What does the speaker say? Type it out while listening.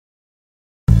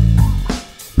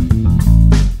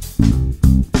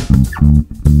Hi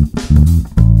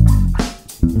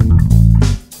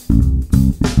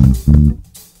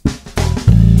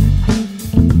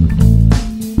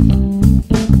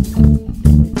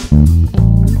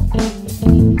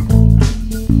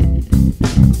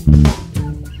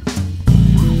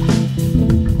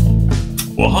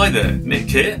there, Nick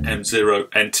here,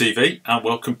 M0NTV, and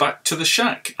welcome back to the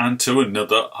shack and to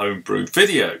another homebrew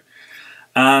video.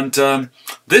 And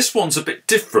this one's a bit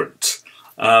different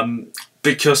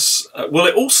because, well,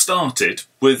 it all started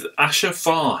with Asher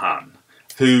Farhan,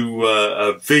 who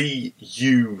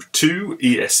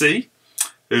VU2ESE,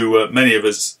 who many of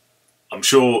us, I'm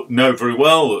sure, know very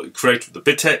well, creator of the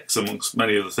Bitex amongst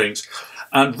many other things,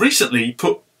 and recently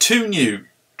put two new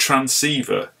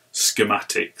transceiver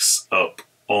schematics up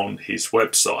on his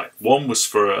website. One was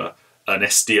for an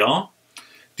SDR,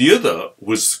 the other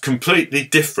was completely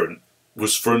different,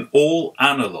 was for an all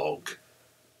analog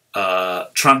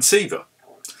transceiver,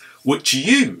 which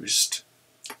used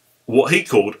what he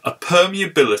called a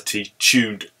Permeability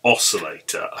Tuned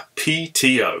Oscillator, a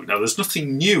PTO. Now there's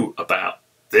nothing new about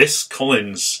this.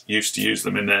 Collins used to use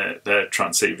them in their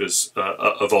transceivers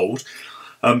of old.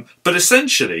 But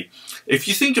essentially, if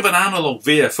you think of an analog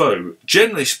VFO,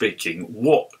 generally speaking,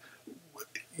 what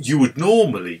you would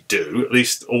normally do, at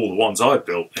least all the ones I've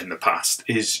built in the past,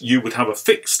 is you would have a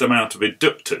fixed amount of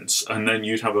inductance and then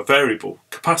you'd have a variable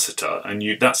capacitor, and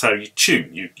that's how you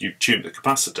tune. You tune the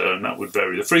capacitor and that would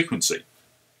vary the frequency.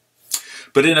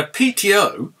 But in a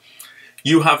PTO,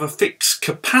 you have a fixed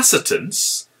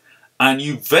capacitance and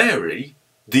you vary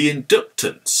the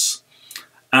inductance.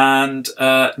 And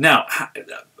now,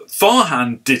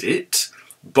 Farhan did it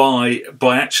by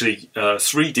actually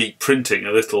 3D printing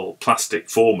a little plastic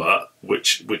former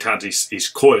which had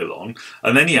his coil on,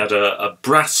 and then he had a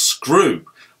brass screw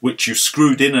which you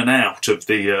screwed in and out of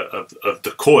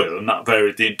the coil, and that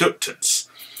varied the inductance.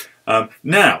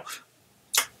 Now,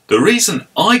 the reason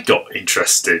I got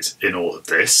interested in all of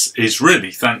this is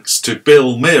really thanks to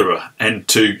Bill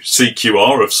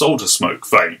N2CQR of Solder Smoke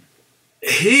fame.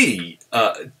 He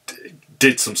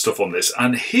did some stuff on this,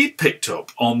 and he picked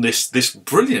up on this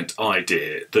brilliant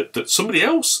idea that somebody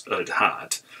else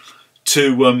had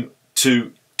to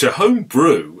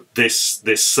homebrew this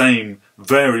same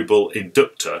variable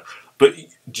inductor, but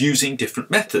using different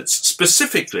methods,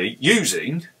 specifically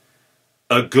using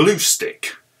a glue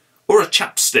stick or a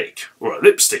chapstick or a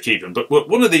lipstick even, but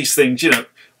one of these things, you know,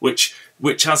 which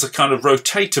has a kind of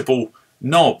rotatable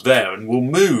knob there and will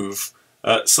move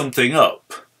something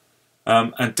up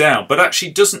and down, but actually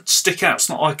doesn't stick out. It's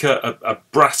not like a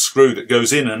brass screw that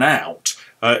goes in and out.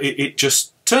 It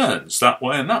just turns that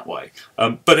way and that way,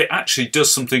 but it actually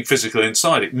does something physical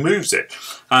inside. It moves it,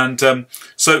 and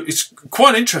so it's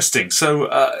quite interesting. So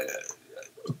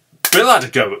Bill had a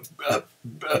go at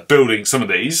building some of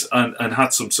these and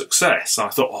had some success. I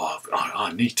thought, oh,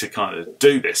 I need to kind of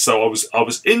do this. So I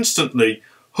was instantly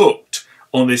hooked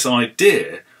on this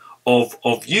idea of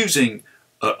using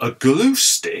a glue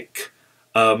stick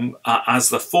as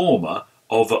the former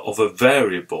of a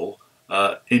variable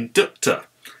inductor.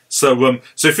 So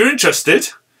if you're interested,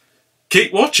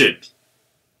 keep watching.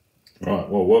 Right,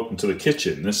 well, welcome to the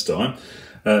kitchen this time.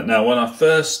 Now, when I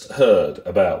first heard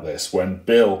about this, when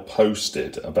Bill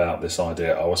posted about this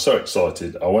idea, I was so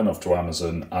excited. I went off to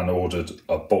Amazon and ordered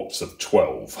a box of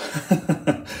 12.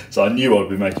 So I knew I'd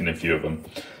be making a few of them.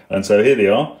 And so here they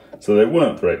are. So they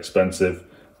weren't very expensive.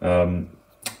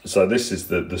 So this is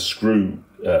the screw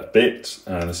bit,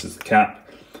 and this is the cap.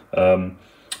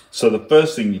 So the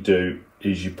first thing you do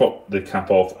is you pop the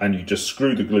cap off and you just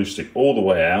screw the glue stick all the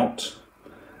way out.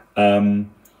 But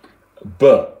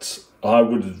I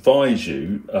would advise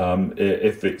you,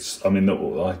 if it's, I mean,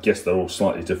 I guess they're all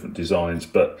slightly different designs,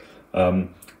 but to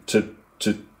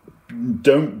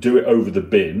don't do it over the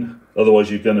bin. Otherwise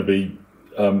you're going to be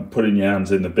putting your hands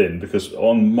in the bin, because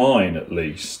on mine at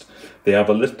least, they have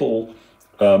a little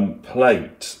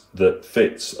plate that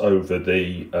fits over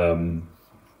the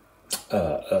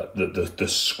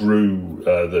screw,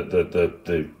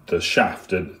 the shaft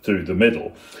through the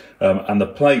middle, and the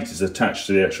plate is attached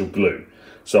to the actual glue.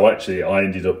 So actually I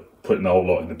ended up putting the whole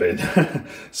lot in the bin.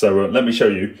 So let me show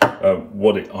you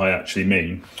what I actually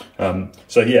mean.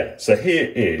 So yeah, so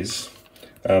here is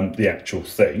the actual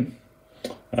thing.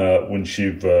 Once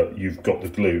you've got the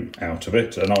glue out of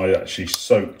it, and I actually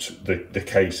soaked the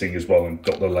casing as well and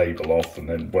got the label off, and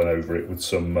then went over it with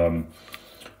some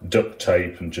duct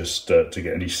tape and just to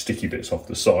get any sticky bits off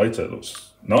the side, so it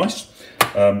looks nice.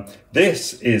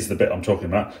 This is the bit I'm talking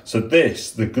about. So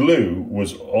the glue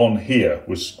was on here,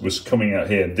 was coming out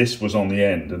here, and this was on the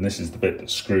end, and this is the bit that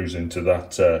screws into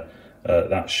that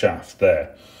that shaft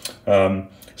there.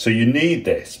 So you need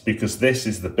this because this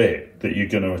is the bit that you're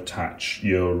going to attach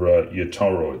your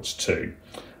toroids to.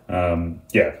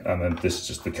 Yeah, and then this is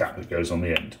just the cap that goes on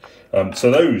the end.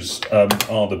 So those are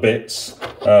the bits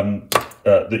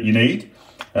that you need.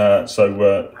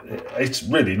 So it's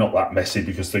really not that messy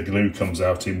because the glue comes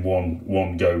out in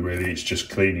one go, really. It's just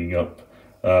cleaning up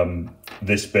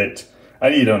this bit.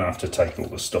 And you don't have to take all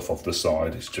the stuff off the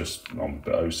side. It's just, I'm a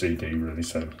bit OCD, really,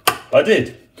 so I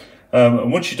did.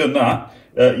 And once you've done that,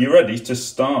 you're ready to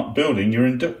start building your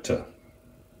inductor.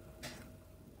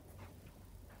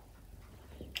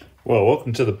 Well,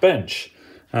 welcome to the bench,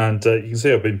 and you can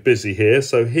see I've been busy here.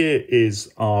 So here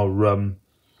is our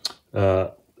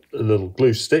little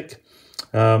glue stick,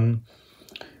 and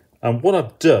what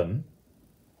I've done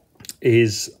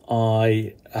is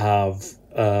I have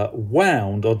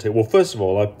wound onto it. Well, first of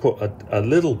all, I put a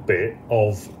little bit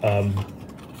of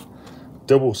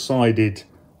double-sided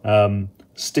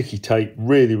sticky tape,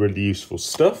 really useful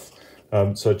stuff.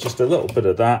 So just a little bit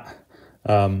of that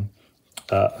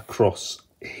across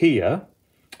here,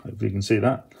 if you can see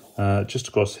that, just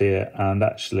across here, and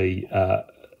actually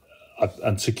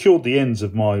and secured the ends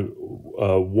of my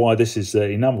wire. This is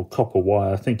enamel copper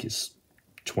wire. I think it's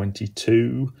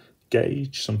 22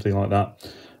 gauge, something like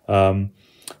that,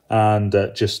 and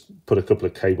just put a couple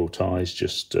of cable ties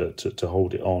just to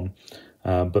hold it on.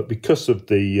 But because of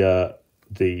the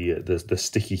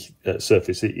sticky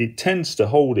surface, it tends to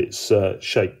hold its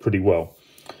shape pretty well.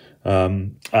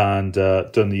 And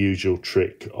done the usual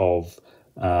trick of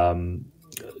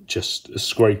just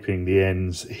scraping the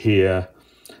ends here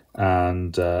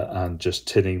and just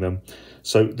tinning them.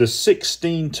 So there's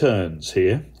 16 turns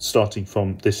here, starting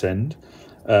from this end,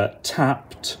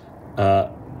 tapped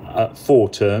at 4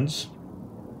 turns,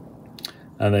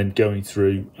 and then going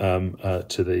through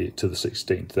to the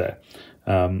 16th there.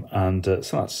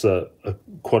 So that's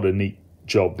quite a neat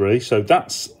job, really. So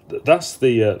that's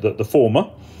the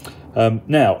former.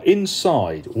 Now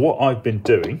inside, what I've been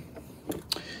doing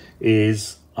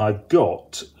is I've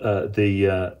got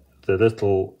the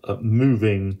little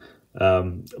moving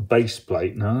base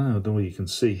plate. Now, I don't know whether you can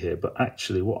see here, but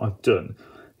actually what I've done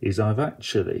is I've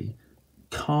actually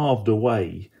carved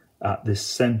away at this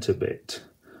centre bit,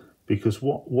 because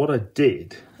what I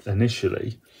did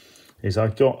initially is I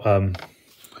got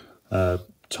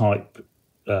type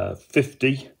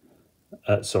 50.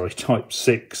 Type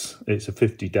 6. It's a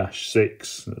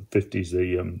 50-6. 50 is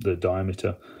the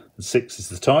diameter, and 6 is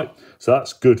the type. So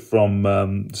that's good from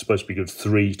it's supposed to be good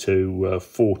 3 to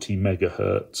 40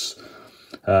 megahertz.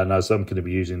 And as I'm going to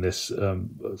be using this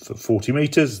for 40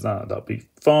 meters, that'll be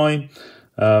fine.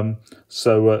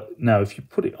 So now, if you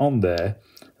put it on there,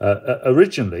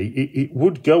 originally it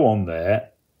would go on there,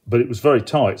 but it was very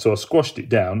tight, so I squashed it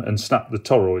down and snapped the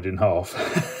toroid in half.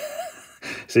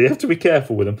 So you have to be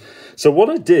careful with them. So what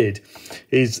I did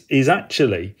is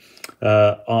actually,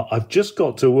 I've just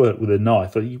got to work with a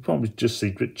knife. You probably just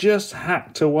see, but just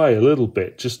hacked away a little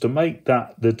bit just to make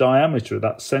the diameter of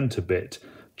that centre bit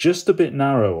just a bit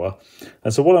narrower.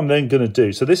 And so what I'm then going to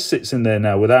do, so this sits in there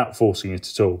now without forcing it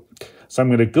at all. So I'm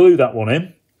going to glue that one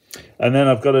in. And then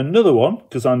I've got another one,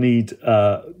 because I need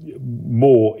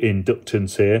more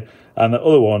inductance here. And the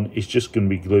other one is just going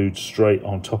to be glued straight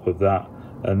on top of that.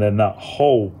 And then that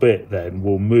whole bit then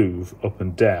will move up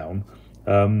and down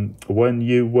when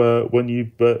you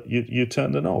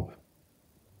turn the knob.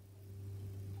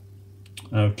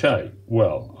 Okay,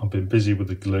 well, I've been busy with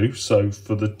the glue. So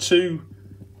for the 2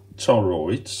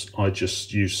 toroids, I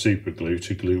just use super glue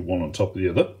to glue one on top of the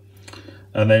other.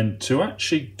 And then to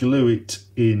actually glue it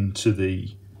into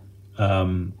the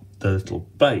little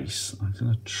base, I'm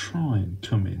going to try and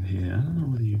come in here. I don't know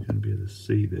whether you're going to be able to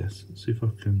see this. Let's see if I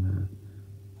can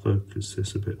focus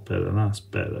this a bit better. That's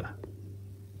better.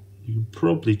 You can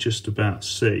probably just about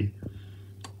see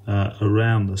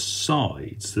around the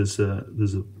sides. There's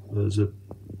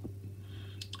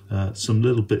some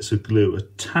little bits of glue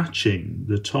attaching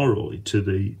the toroid to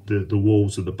the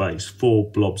walls of the base,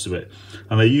 4 blobs of it,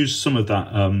 and they use some of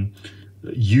that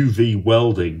UV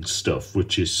welding stuff,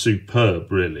 which is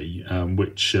superb, really.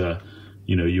 Which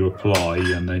you apply,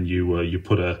 and then you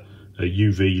put a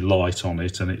UV light on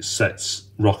it, and it sets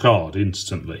rock hard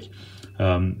instantly.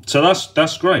 So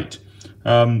that's great.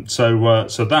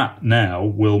 So that now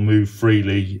will move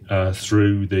freely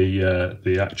through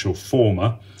the actual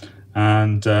former,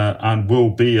 and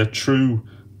will be a true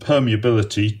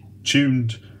permeability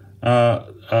tuned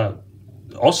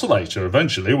oscillator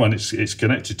eventually, when it's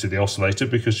connected to the oscillator,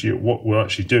 because what we're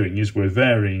actually doing is we're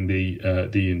varying the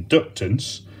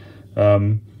inductance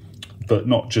but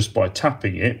not just by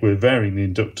tapping it. We're varying the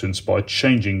inductance by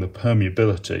changing the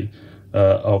permeability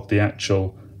of the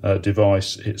actual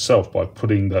device itself by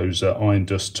putting those iron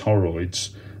dust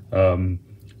toroids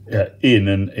in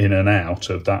and out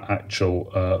of that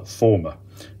actual former.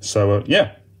 So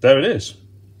yeah, there it is.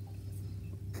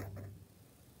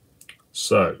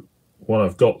 So what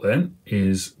I've got then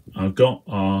is I've got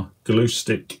our glue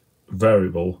stick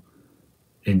variable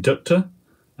inductor,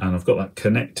 and I've got that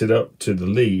connected up to the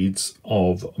leads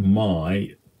of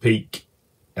my peak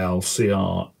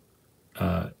LCR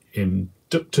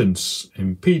impedance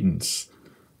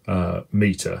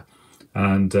meter.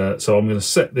 And so I'm going to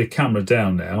set the camera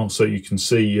down now so you can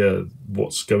see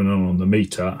what's going on the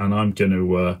meter, and I'm going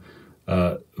to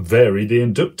vary the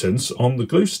inductance on the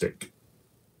glue stick.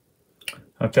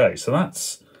 Okay, so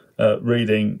that's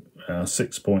reading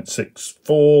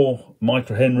 6.64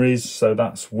 microhenries. So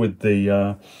that's with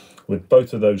the with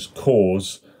both of those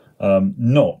cores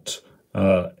not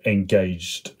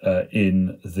engaged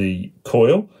in the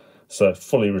coil, so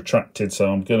fully retracted.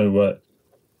 So I'm going to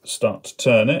start to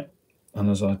turn it, and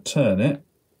as I turn it,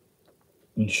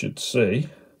 you should see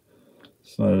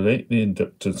slowly the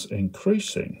inductance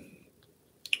increasing.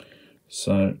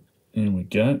 So here we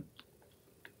go,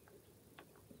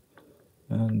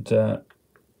 and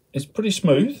it's pretty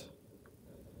smooth,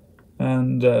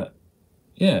 and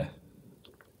yeah,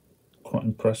 quite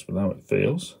impressed with how it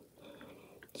feels.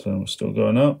 So we're still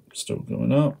going up,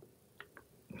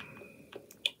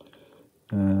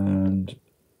 and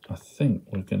I think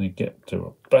we're going to get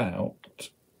to about,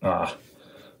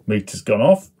 meter's gone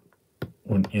off,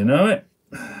 wouldn't you know it.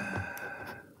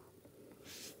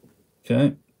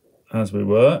 Okay, as we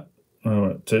were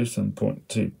at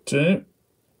 7.22.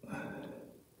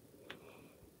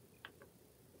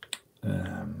 I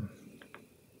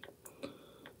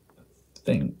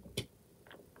think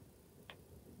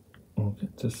we'll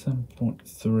get to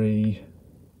 7.34.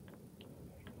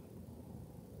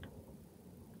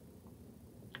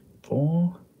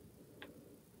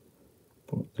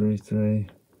 0.33.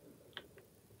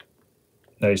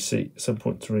 Now you see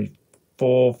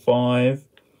 7.345.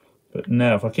 But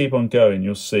now if I keep on going,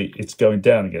 you'll see it's going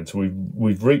down again. So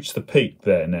we've reached the peak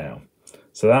there now.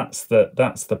 So that's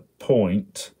the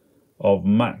point of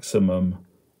maximum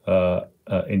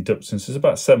inductance. It's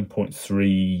about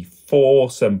 7.34,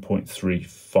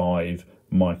 7.35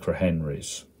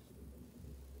 microhenries.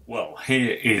 Well,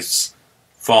 here is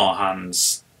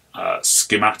Farhan's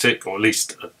schematic, or at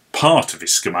least a part of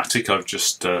his schematic. I've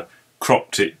just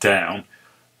cropped it down.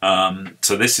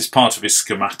 So this is part of his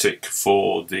schematic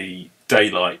for the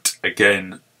daylight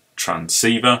again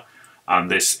transceiver, and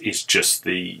this is just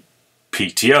the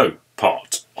PTO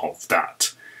part of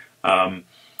that.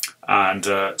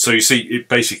 So you see it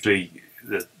basically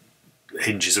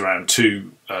hinges around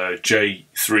two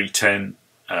J310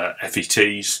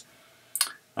 FETs.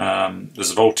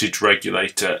 There's a voltage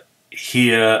regulator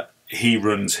here. He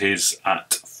runs his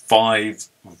at 5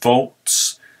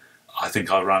 volts. I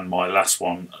think I ran my last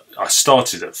one, I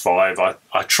started at 5. I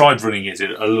tried running it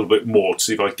a little bit more to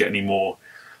see if I could get any more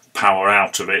power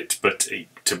out of it, but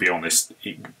to be honest,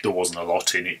 there wasn't a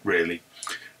lot in it really.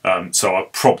 So I'll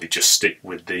probably just stick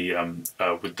with the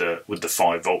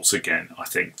 5 volts again, I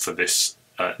think, for this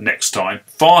next time.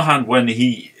 Farhan, when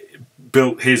he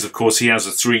built his, of course, he has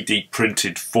a 3D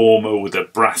printed former with a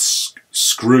brass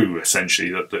screw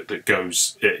essentially that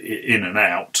goes in and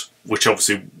out, which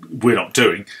obviously we're not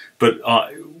doing. But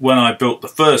when I built the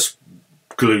first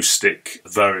glue stick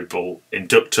variable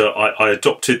inductor, I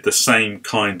adopted the same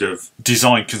kind of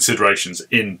design considerations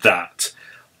in that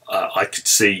I could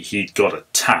see he'd got a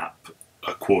tap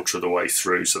a quarter of the way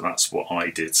through, so that's what I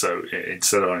did. So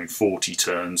instead of having 40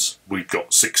 turns, we've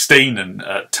got 16 and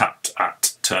tapped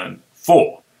at turn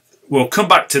 4. We'll come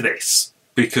back to this,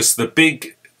 because the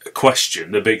big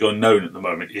question, the big unknown at the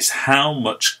moment, is how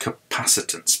much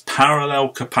capacitance,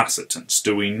 parallel capacitance,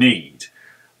 do we need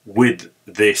with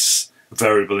this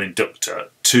variable inductor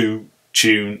to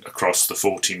tune across the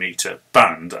 40 meter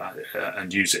band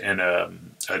and use it in a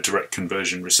direct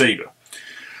conversion receiver.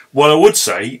 What I would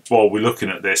say while we're looking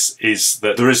at this is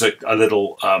that there is a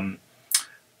little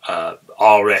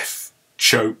RF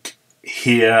choke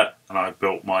here, and I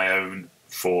built my own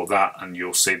for that, and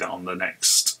you'll see that on the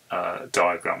next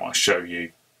diagram I show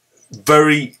you.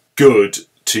 Very good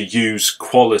to use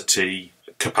quality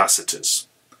capacitors,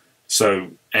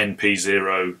 so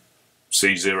NP0,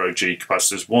 C0G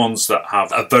capacitors, ones that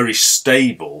have a very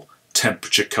stable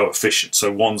temperature coefficient,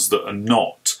 so ones that are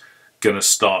not going to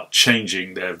start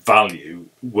changing their value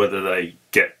whether they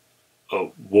get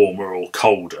warmer or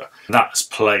colder. That's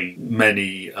played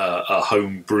many a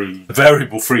homebrew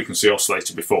variable frequency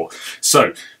oscillator before.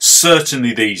 So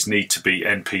certainly these need to be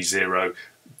NP0.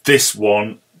 This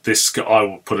one, I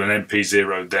will put an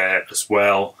NP0 there as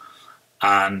well,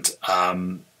 and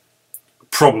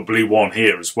probably one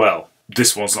here as well.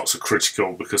 This one's not so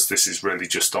critical because this is really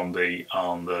just on the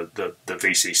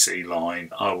VCC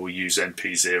line. I will use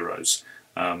NP0s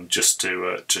just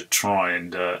to try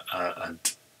and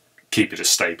keep it as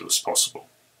stable as possible.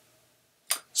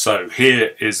 So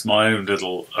here is my own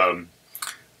little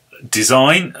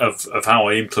design of how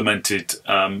I implemented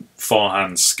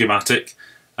Farhan's schematic.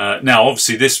 Now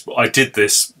obviously I did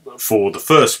this for the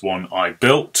first one I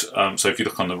built. So if you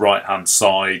look on the right hand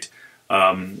side,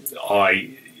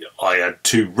 I had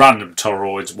two random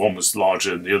toroids. One was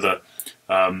larger than the other,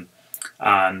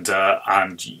 and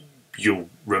you'll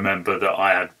remember that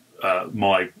I had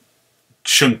my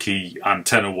chunky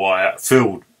antenna wire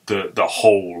filled the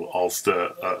whole of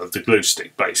the glue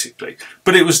stick basically.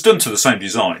 But it was done to the same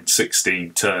design,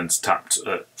 16 turns tapped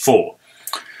at 4.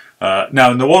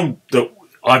 Now in the one that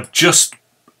I've just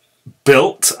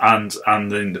built and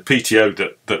in the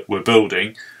PTO that we're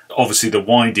building, obviously the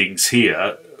windings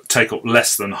here take up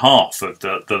less than half of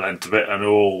the length of it and are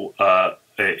all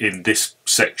in this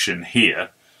section here.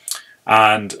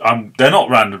 And they're not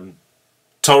random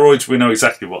toroids, we know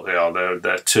exactly what they are.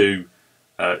 They're two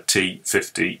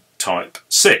T50 type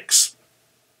 6.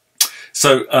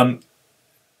 So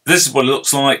this is what it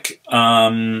looks like.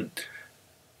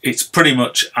 It's pretty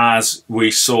much as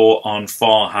we saw on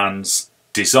Farhan's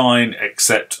design,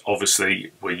 except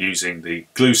obviously we're using the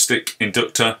glue stick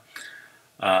inductor.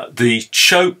 The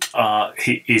choke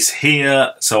is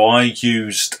here, so I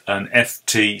used an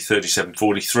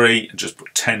FT3743 and just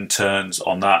put 10 turns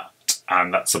on that,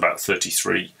 and that's about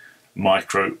 33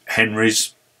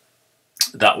 microhenries.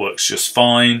 That works just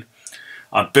fine.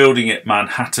 I'm building it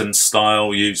Manhattan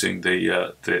style using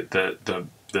the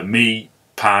Me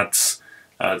pads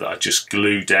that I just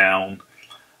glue down.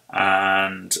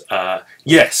 And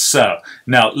yes, so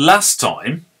now last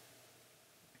time,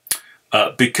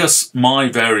 because my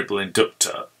variable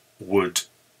inductor would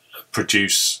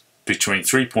produce between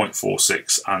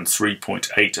 3.46 and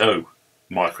 3.80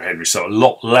 microhenry, so a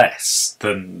lot less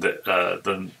than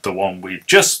the one we've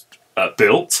just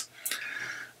built,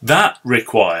 that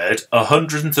required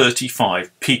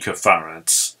 135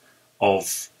 picofarads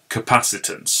of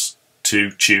capacitance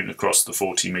to tune across the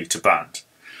 40 meter band.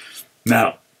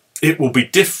 Now, it will be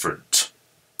different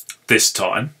this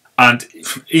time. And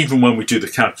even when we do the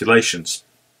calculations,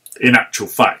 in actual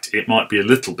fact, it might be a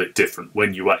little bit different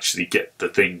when you actually get the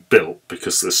thing built,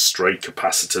 because there's stray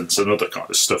capacitance and other kind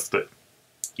of stuff that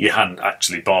you hadn't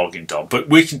actually bargained on. But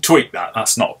we can tweak that,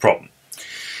 that's not a problem.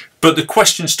 But the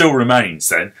question still remains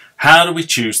then, how do we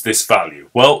choose this value?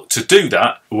 Well, to do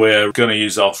that, we're going to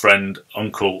use our friend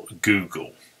Uncle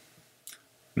Google.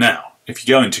 Now, if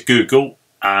you go into Google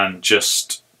and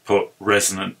just put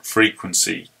resonant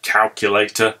frequency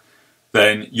calculator,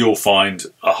 then you'll find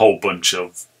a whole bunch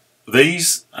of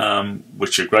these,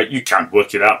 which are great. You can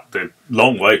work it out the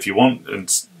long way if you want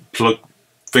and plug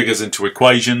figures into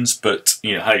equations, but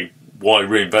you know, hey, why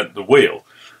reinvent the wheel?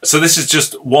 So this is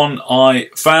just one I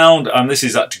found, and this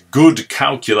is at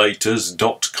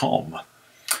goodcalculators.com.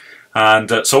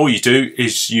 And so all you do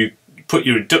is you put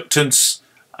your inductance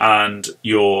and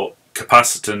your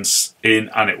capacitance in,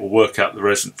 and it will work out the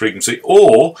resonant frequency,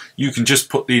 or you can just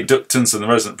put the inductance and the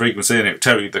resonant frequency and it will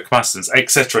tell you the capacitance,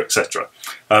 etc, etc.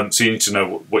 So you need to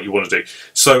know what you want to do.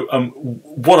 So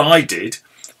what I did,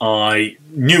 I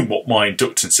knew what my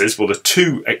inductance is. Well, the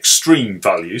two extreme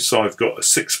values, so I've got a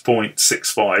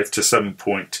 6.65 to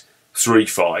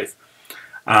 7.35,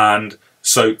 and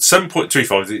so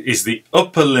 7.35 is the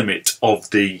upper limit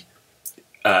of the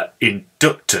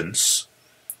inductance,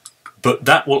 but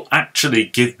that will actually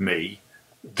give me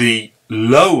the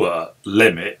lower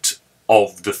limit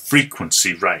of the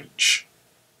frequency range.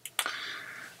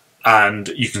 And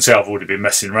you can see I've already been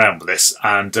messing around with this,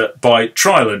 and by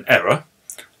trial and error,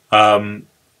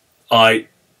 I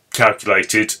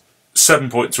calculated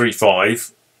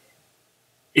 7.35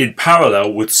 in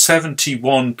parallel with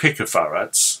 71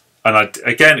 picofarads. And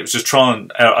again, it was just trial and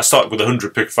error. I started with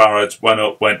 100 picofarads, went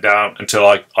up, went down, until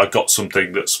I got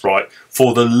something that's right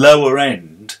for the lower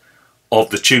end of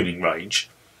the tuning range.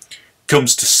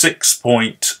 Comes to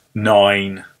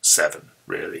 6.97,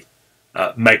 really,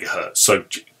 megahertz. So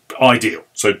ideal.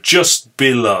 So just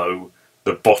below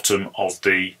the bottom of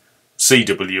the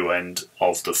CW end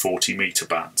of the 40 meter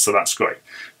band. So that's great.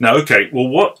 Now, okay, well,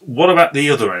 what about the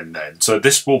other end then? So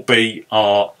this will be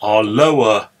our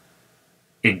lower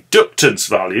inductance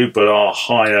value, but our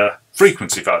higher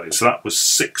frequency value. So that was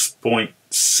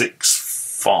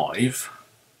 6.65.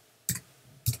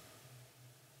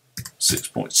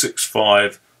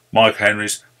 6.65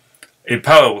 microhenries. In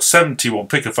parallel, 71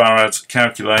 picofarads.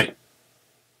 Calculate.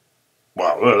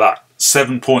 Wow, look at that.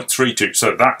 7.32.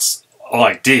 So that's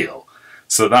ideal.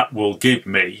 So that will give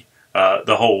me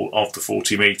the whole of the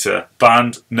 40 metre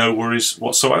band. No worries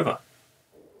whatsoever.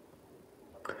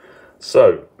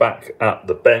 So back at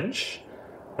the bench,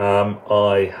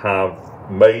 I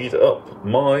have made up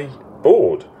my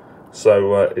board.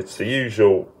 So it's the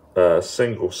usual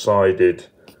single-sided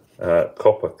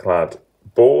copper-clad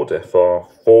board,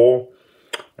 FR4,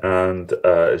 and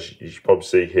as you can probably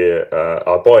see here,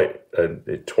 I buy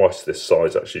it twice this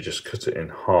size. Actually, just cut it in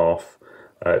half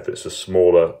if it's a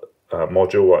smaller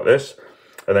module like this,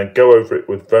 and then go over it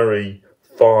with very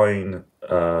fine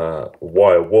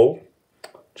wire wool,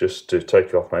 just to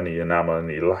take off any enamel,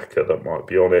 any lacquer that might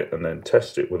be on it, and then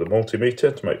test it with a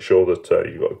multimeter to make sure that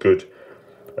you've got a good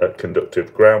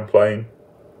conductive ground plane.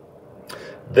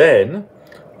 Then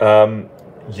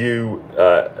you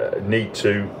need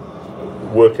to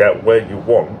work out where you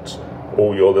want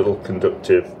all your little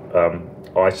conductive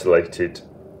isolated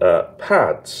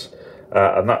pads,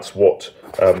 and that's what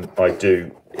I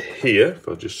do here. If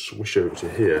I'll just switch over to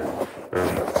here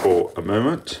for a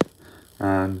moment,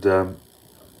 and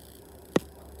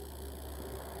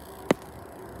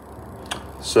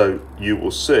so you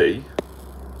will see,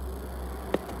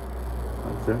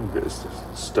 okay, I'll get this to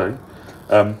stay.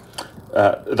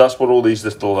 That's what all these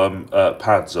little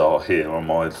pads are here on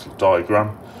my little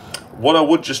diagram. What I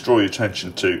would just draw your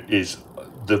attention to is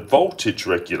the voltage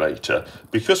regulator.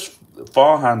 Because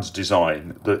Farhan's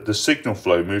design, the signal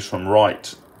flow moves from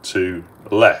right to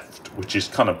left, which is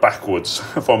kind of backwards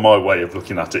from my way of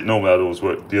looking at it. Normally I'd always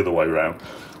work the other way around,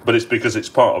 but it's because it's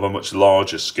part of a much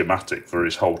larger schematic for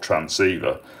his whole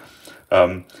transceiver.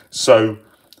 So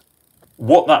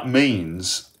what that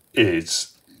means is,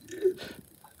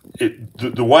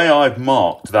 the way I've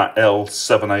marked that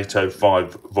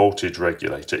L7805 voltage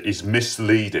regulator is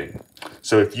misleading.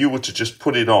 So if you were to just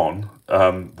put it on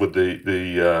with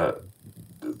the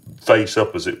face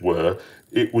up, as it were,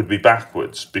 it would be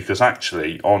backwards, because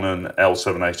actually on an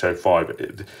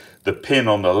L7805, the pin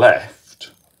on the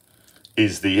left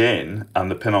is the in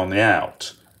and the pin on the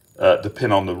out. The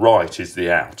pin on the right is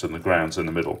the out and the ground's in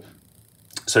the middle.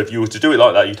 So if you were to do it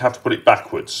like that, you'd have to put it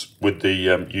backwards with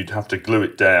the, you'd have to glue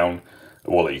it down.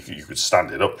 Well, you could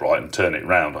stand it upright and turn it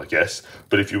round, I guess.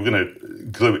 But if you were going to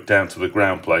glue it down to the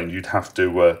ground plane, you'd have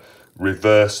to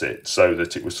reverse it so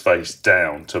that it was face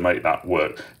down to make that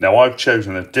work. Now, I've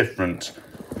chosen a different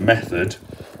method.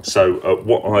 So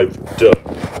what I've done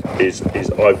is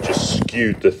I've just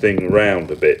skewed the thing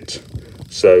round a bit.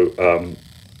 So, hang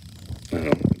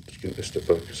on, let's get this to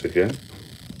focus again.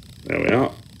 There we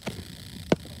are.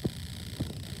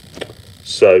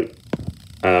 So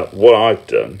what I've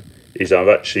done is I've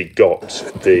actually got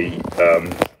the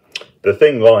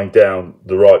thing lying down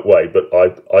the right way, but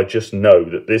I just know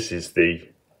that this is the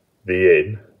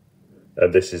in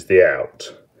and this is the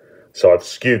out. So I've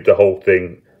skewed the whole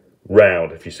thing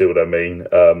round, if you see what I mean,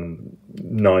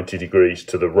 90 degrees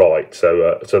to the right.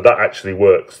 So so that actually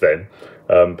works then,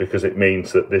 because it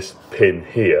means that this pin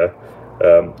here,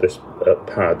 this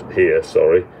pad here,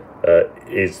 sorry,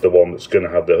 is the one that's going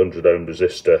to have the 100 ohm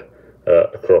resistor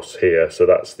across here. So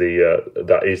that's the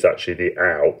that is actually the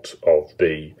out of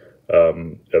the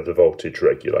voltage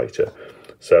regulator.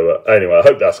 So anyway, I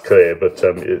hope that's clear, but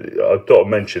I thought I'd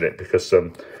mention it because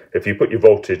if you put your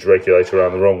voltage regulator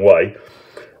around the wrong way,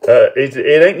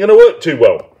 it ain't going to work too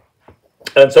well.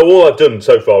 And so all I've done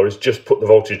so far is just put the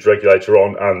voltage regulator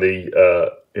on and the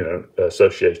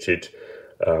associated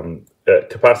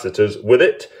capacitors with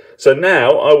it. So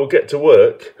now I will get to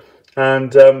work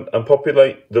and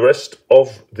populate the rest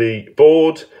of the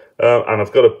board, and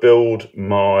I've got to build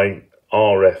my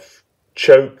RF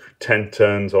choke, 10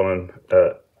 turns on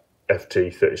an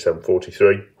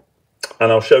FT3743,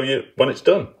 and I'll show you when it's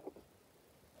done.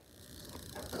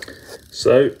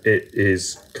 So it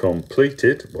is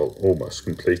completed, well, almost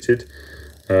completed.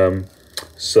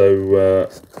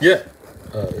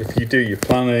 If you do your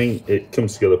planning, it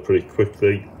comes together pretty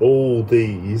quickly. All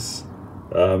these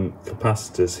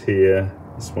capacitors here,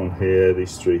 this one here,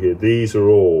 these three here, these are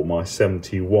all my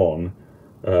 71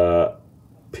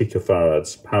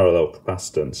 picofarads parallel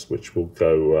capacitance, which will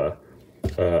go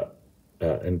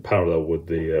in parallel with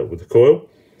the coil.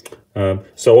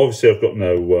 So obviously I've got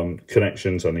no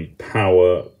connections. I need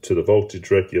power to the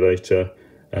voltage regulator,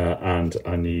 and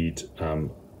I need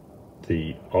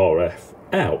the RF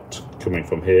out coming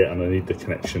from here, and I need the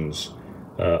connections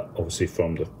obviously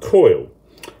from the coil.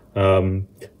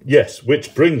 Yes,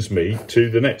 which brings me to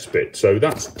the next bit. So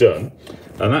that's done,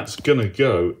 and that's going to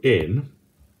go in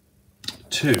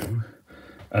to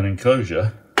an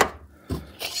enclosure.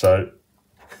 So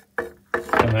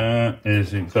there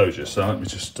is the enclosure. So let me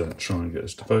just try and get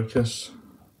this to focus.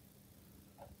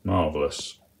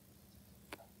 Marvellous.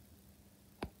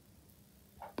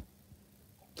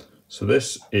 So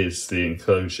this is the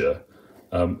enclosure.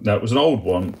 Now it was an old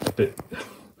one, a bit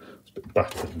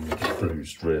battered and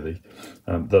bruised really,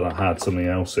 that I had something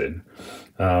else in.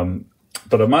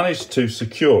 But I managed to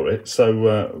secure it,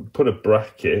 so put a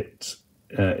bracket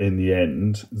in the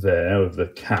end there of the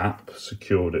cap,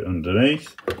 secured it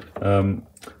underneath, and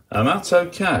that's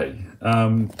okay.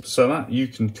 So that you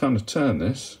can kind of turn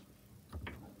this,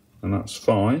 and that's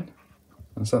fine.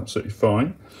 That's absolutely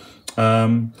fine.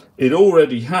 It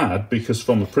already had, because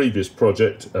from a previous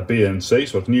project, a BNC,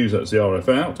 so I can use that as the RF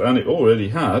out, and it already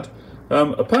had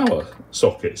a power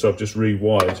socket, so I've just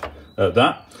rewired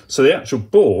that. So the actual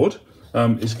board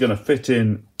is going to fit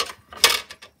in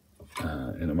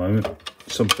a moment,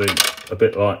 something a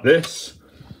bit like this,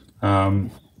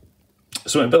 something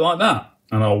a bit like that,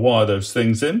 and I'll wire those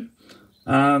things in,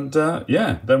 and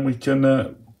yeah, then we can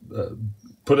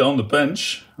put it on the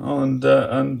bench and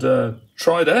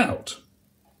try it out.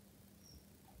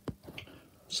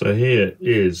 So here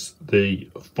is the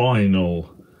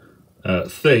final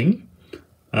thing.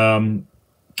 Now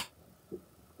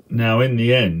in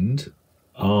the end,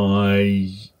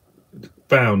 I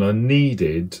found I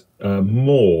needed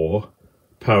more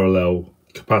parallel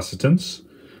capacitance.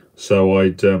 So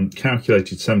I'd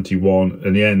calculated 71.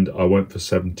 In the end, I went for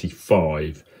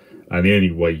 75. And the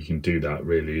only way you can do that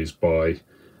really is by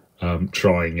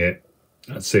trying it,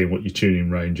 seeing what your tuning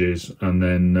range is, and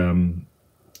then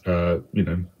you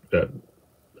know,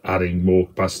 adding more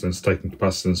capacitance, taking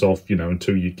capacitance off, you know,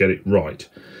 until you get it right.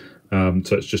 So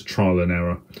it's just trial and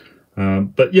error.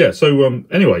 But yeah, so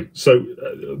anyway, so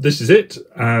this is it,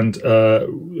 and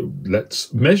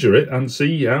let's measure it and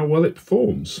see how well it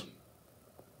performs.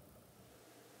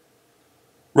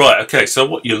 Right, okay, so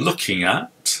what you're looking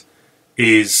at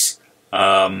is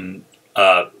a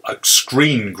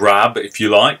screen grab, if you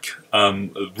like, a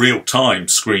real-time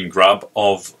screen grab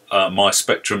of my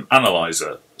Spectrum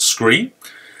Analyzer screen.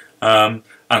 And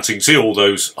so you can see all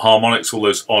those harmonics, all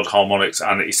those odd harmonics,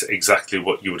 and it's exactly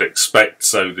what you would expect.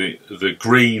 So the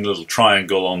green little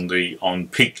triangle on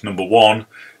peak number 1,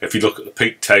 if you look at the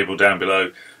peak table down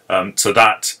below, so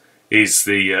that is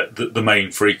the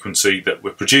main frequency that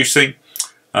we're producing,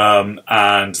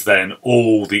 and then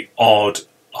all the odd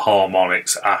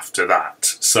harmonics after that.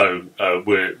 So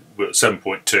we're at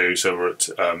 7.2, so we're at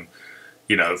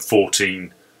you know,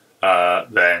 14,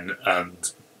 then,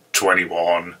 and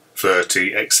 21,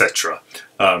 30, etc.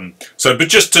 So, but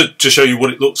just to show you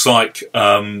what it looks like,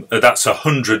 that's a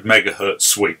 100 megahertz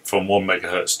sweep, from 1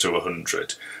 megahertz to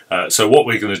 100. So what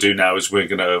we're going to do now is we're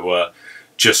going to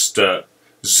just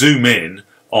zoom in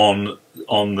on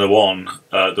the one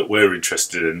that we're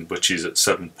interested in, which is at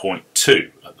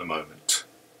 7.2 at the moment.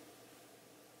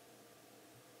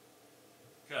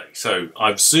 Okay, so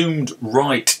I've zoomed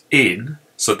right in.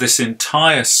 So this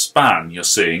entire span you're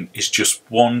seeing is just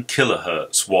 1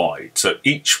 kilohertz wide. So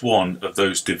each one of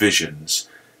those divisions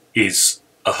is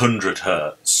 100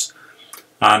 hertz.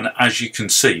 And as you can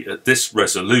see at this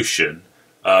resolution,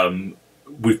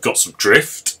 we've got some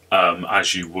drift,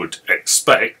 as you would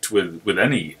expect with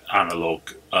any analog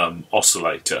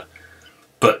oscillator,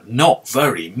 but not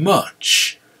very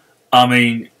much. I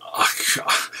mean,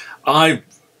 I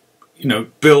you know,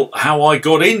 built how I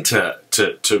got into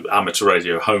amateur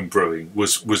radio home brewing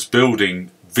was building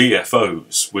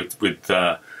VFOs with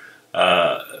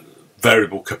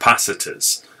variable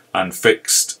capacitors and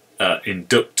fixed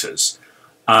inductors,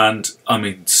 and I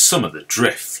mean some of the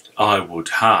drift I would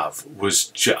have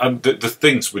was the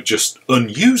things were just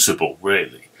unusable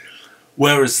really,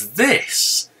 whereas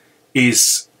this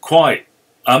is quite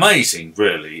amazing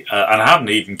really, and I haven't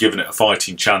even given it a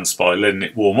fighting chance by letting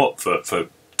it warm up for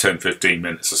 10-15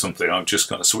 minutes or something. I've just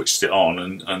kind of switched it on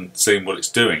and seen what it's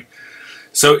doing.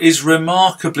 So it is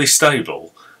remarkably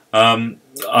stable. I'm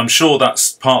sure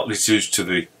that's partly due to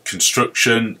the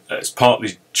construction. It's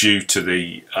partly due to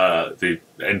the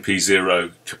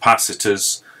NP0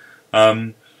 capacitors.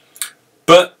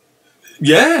 But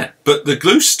yeah, but the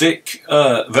glue stick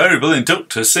variable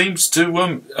inductor seems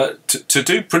to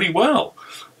do pretty well.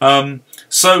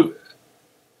 So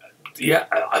yeah,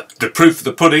 the proof of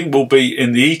the pudding will be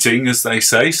in the eating, as they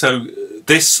say. So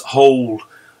this whole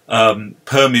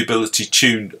permeability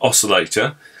tuned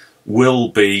oscillator will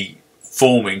be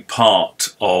forming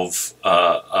part of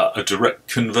a direct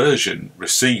conversion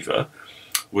receiver,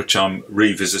 which I'm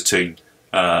revisiting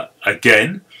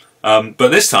again. But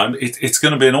this time it's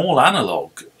going to be an all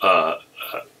analog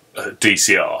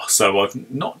DCR. So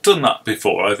I've not done that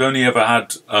before. I've only ever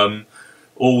had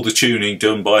all the tuning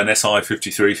done by an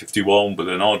SI5351 with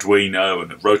an Arduino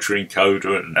and a rotary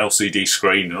encoder and an LCD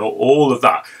screen and all of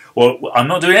that. Well, I'm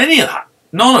not doing any of that.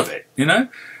 None of it, you know.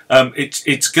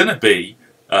 It's going to be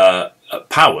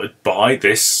powered by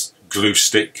this glue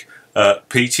stick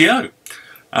PTO.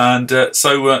 And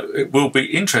so it will be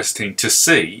interesting to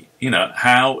see, you know,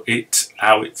 how it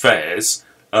fares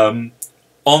on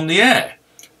the air,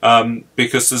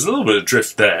 because there's a little bit of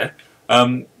drift there.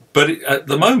 But at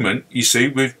the moment, you see,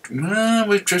 we've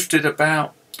drifted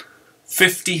about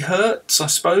 50 hertz, I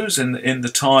suppose, in the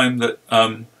time that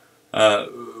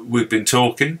we've been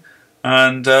talking,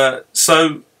 and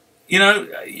so, you know,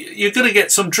 you're going to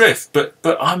get some drift.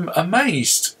 But I'm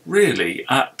amazed, really,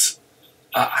 at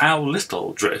how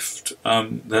little drift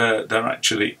there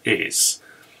actually is,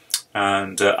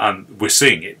 and we're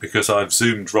seeing it because I've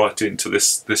zoomed right into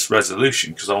this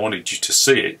resolution because I wanted you to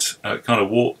see it, kind of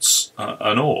warts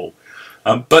and all.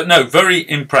 But no, very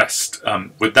impressed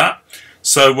with that.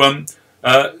 So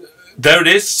there it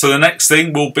is. So the next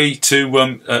thing will be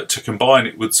to combine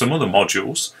it with some other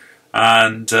modules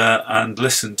and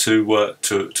listen to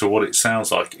what it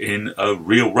sounds like in a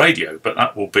real radio. But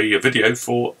that will be a video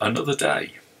for another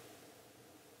day.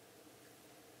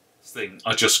 Thing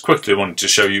I just quickly wanted to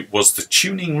show you was the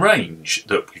tuning range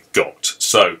that we've got.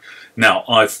 So now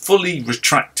I've fully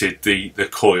retracted the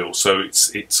coil, so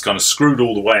it's kind of screwed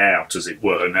all the way out, as it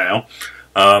were, now,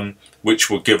 which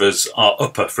will give us our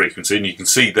upper frequency, and you can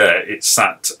see there it's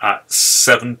sat at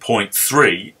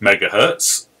 7.3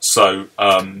 megahertz. So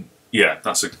yeah,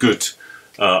 that's a good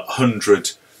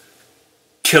 100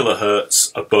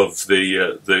 kilohertz above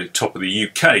the top of the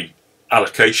UK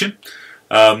allocation.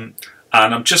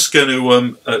 And I'm just going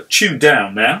to tune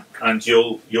down now, and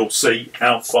you'll see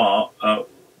how far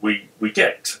we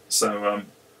get. So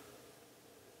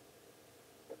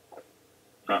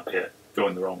yeah,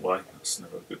 going the wrong way. That's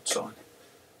never a good sign.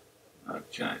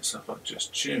 Okay, so if I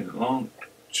just tune along.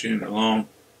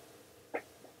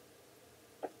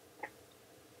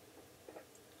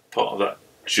 Part of that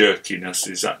jerkiness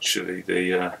is actually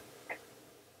the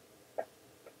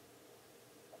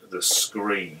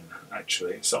screen.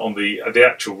 Actually, so on the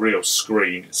actual real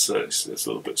screen, it's a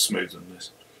little bit smoother than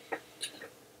this.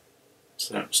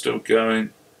 So I'm still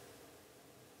going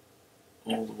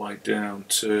all the way down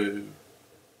to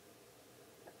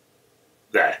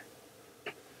there,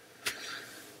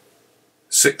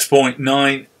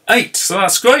 6.98. So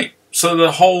that's great. So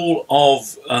the whole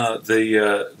of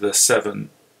the 7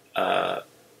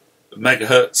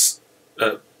 megahertz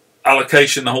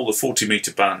allocation, the whole of the 40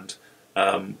 meter band,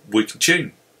 we can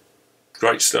tune.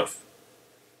 Great stuff.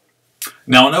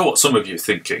 Now I know what some of you are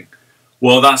thinking.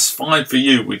 Well, that's fine for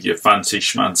you with your fancy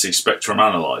schmancy spectrum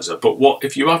analyzer, but what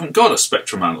if you haven't got a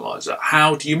spectrum analyzer?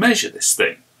 How do you measure this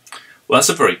thing? Well, that's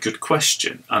a very good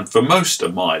question, and for most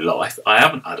of my life I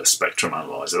haven't had a spectrum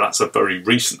analyzer. That's a very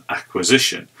recent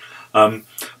acquisition, but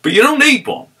you don't need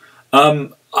one.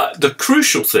 The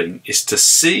crucial thing is to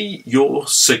see your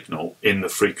signal in the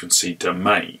frequency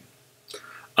domain.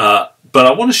 But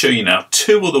I want to show you now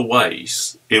 2 other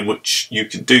ways in which you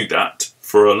can do that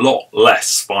for a lot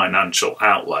less financial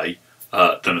outlay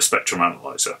than a spectrum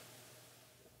analyzer.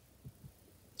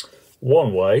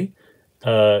 One way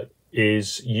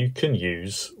is you can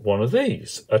use one of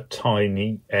these, a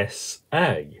tiny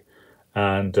SA,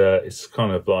 and it's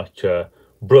kind of like a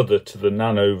brother to the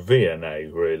Nano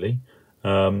VNA, really,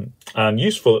 and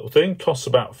useful little thing. Costs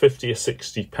about 50 or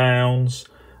 60 pounds,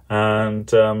 and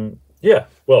yeah,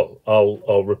 well,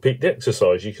 I'll repeat the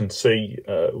exercise. You can see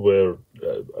we're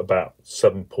about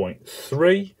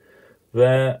 7.3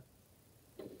 there.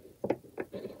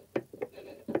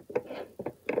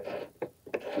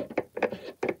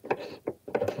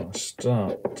 If I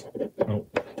start, oh,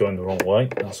 going the wrong way.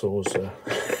 That's always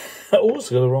always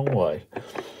go the wrong way.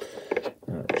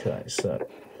 Okay, so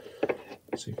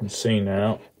you can see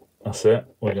now. That's it.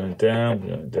 We're going down.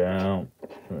 We're going down.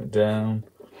 We're going down.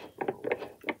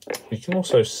 You can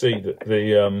also see that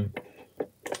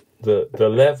the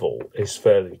level is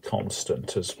fairly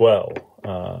constant as well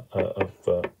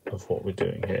of what we're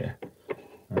doing here.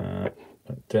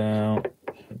 Down,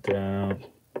 down.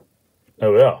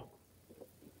 There we are.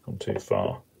 Gone too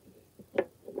far.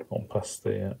 Gone past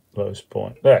the lowest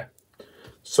point there.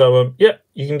 So yeah,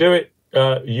 you can do it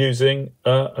using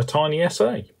a tiny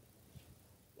SA.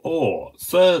 Or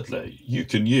thirdly, you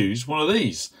can use one of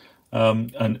these.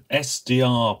 an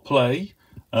SDR play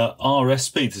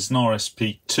RSP. This is an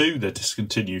RSP2. They're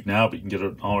discontinued now, but you can get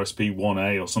an RSP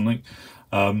 1A or something.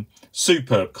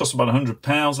 Superb. Cost about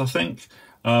 £100, I think.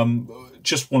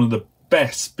 Just one of the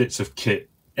best bits of kit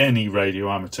any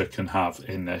radio amateur can have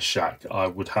in their shack, I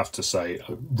would have to say.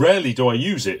 Rarely do I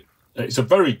use it. It's a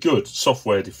very good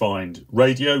software-defined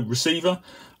radio receiver,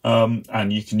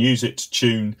 and you can use it to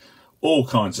tune all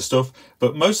kinds of stuff.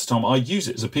 But most of the time, I use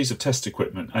it as a piece of test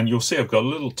equipment, and you'll see I've got a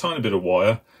little tiny bit of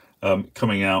wire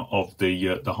coming out of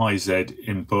the high Z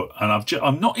input, and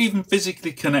I'm not even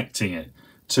physically connecting it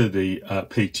to the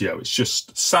PTO. It's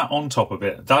just sat on top of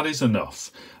it. That is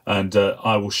enough, and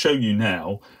I will show you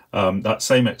now that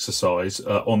same exercise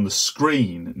on the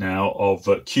screen now of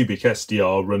Cubic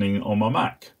SDR running on my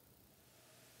Mac.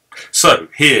 So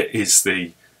here is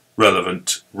the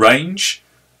relevant range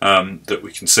that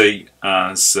we can see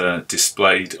as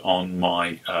displayed on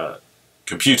my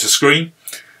computer screen,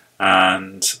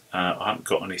 and I haven't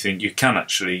got anything. You can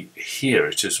actually hear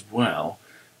it as well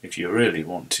if you really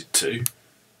wanted to.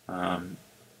 And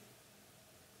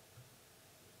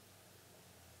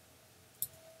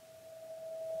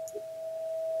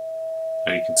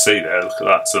you can see there, look at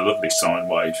that, it's a lovely sine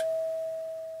wave.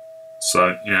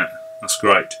 So yeah, that's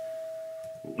great.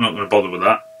 We're not going to bother with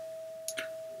that.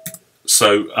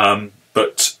 So,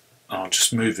 but I'll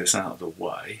just move this out of the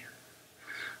way.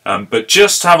 But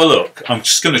just have a look. I'm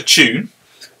just going to tune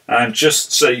and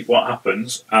just see what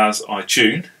happens as I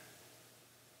tune.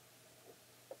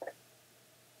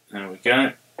 There we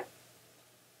go.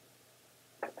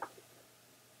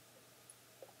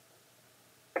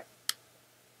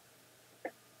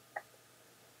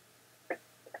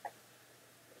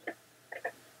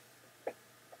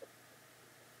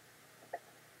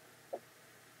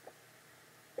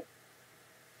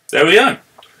 There we go.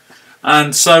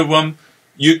 And so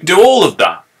you can do all of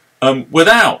that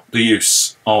without the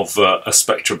use of a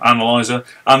spectrum analyzer,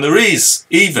 and there is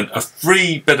even a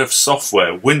free bit of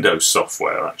software, Windows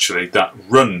software actually, that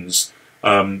runs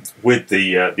with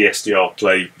the SDR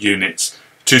Play units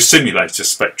to simulate a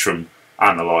spectrum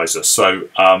analyzer. So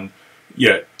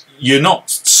yeah, you're not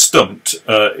stumped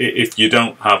if you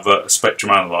don't have a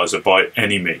spectrum analyzer by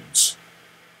any means.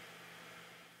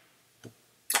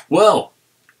 Well,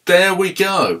 there we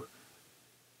go.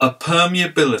 A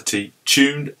permeability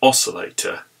tuned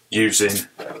oscillator using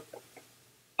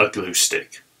a glue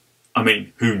stick. I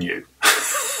mean, who knew?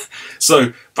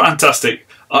 So fantastic.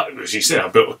 As you say, I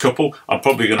built a couple. I'm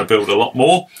probably going to build a lot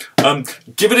more.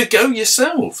 Give it a go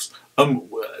yourselves.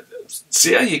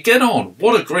 See how you get on.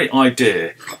 What a great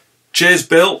idea. Cheers,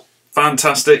 Bill.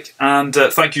 Fantastic. And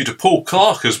thank you to Paul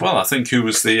Clark as well, I think, who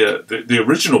was the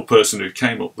original person who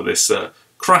came up with this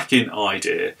cracking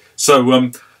idea.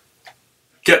 So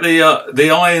get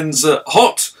the irons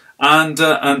hot and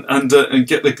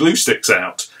get the glue sticks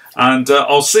out. And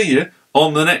I'll see you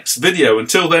on the next video.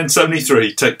 Until then,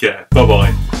 73. Take care. Bye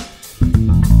bye.